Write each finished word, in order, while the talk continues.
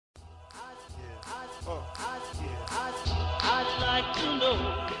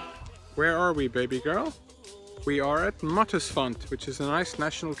Where are we, baby girl? We are at Mottisfont, which is a nice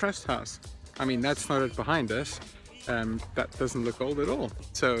National Trust house. I mean, that's not it behind us. That doesn't look old at all.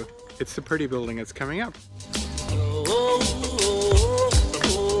 So it's the pretty building that's coming up.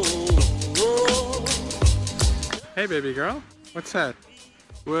 Hey, baby girl. What's that?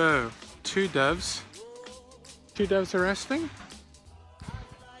 Whoa, two doves. Two doves are resting?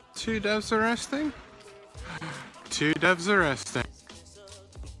 Two doves are resting? Two doves are resting.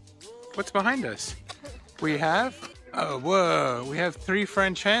 What's behind us? We have, oh whoa, we have 3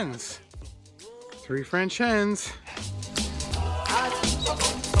 French hens. 3 French hens.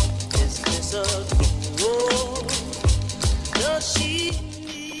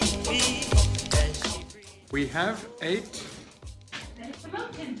 We have 8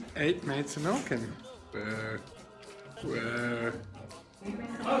 maids of milking. Whoa. Whoa.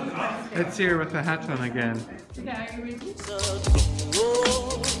 Let's see her with the hat on again.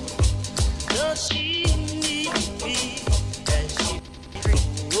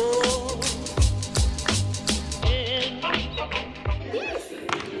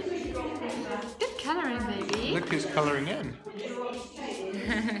 Good coloring, baby. Look who's coloring in. Good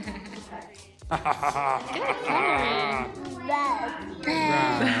coloring.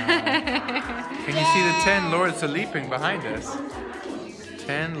 Can you see the 10 lords are leaping behind us?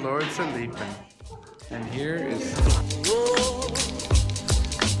 10 lords are leaping. And here is...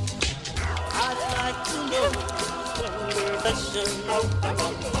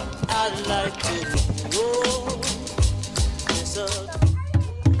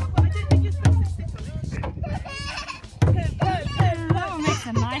 Oh, makes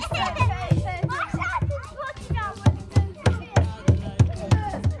a nice sound.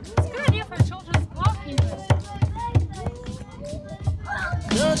 It's a good idea for children's park even.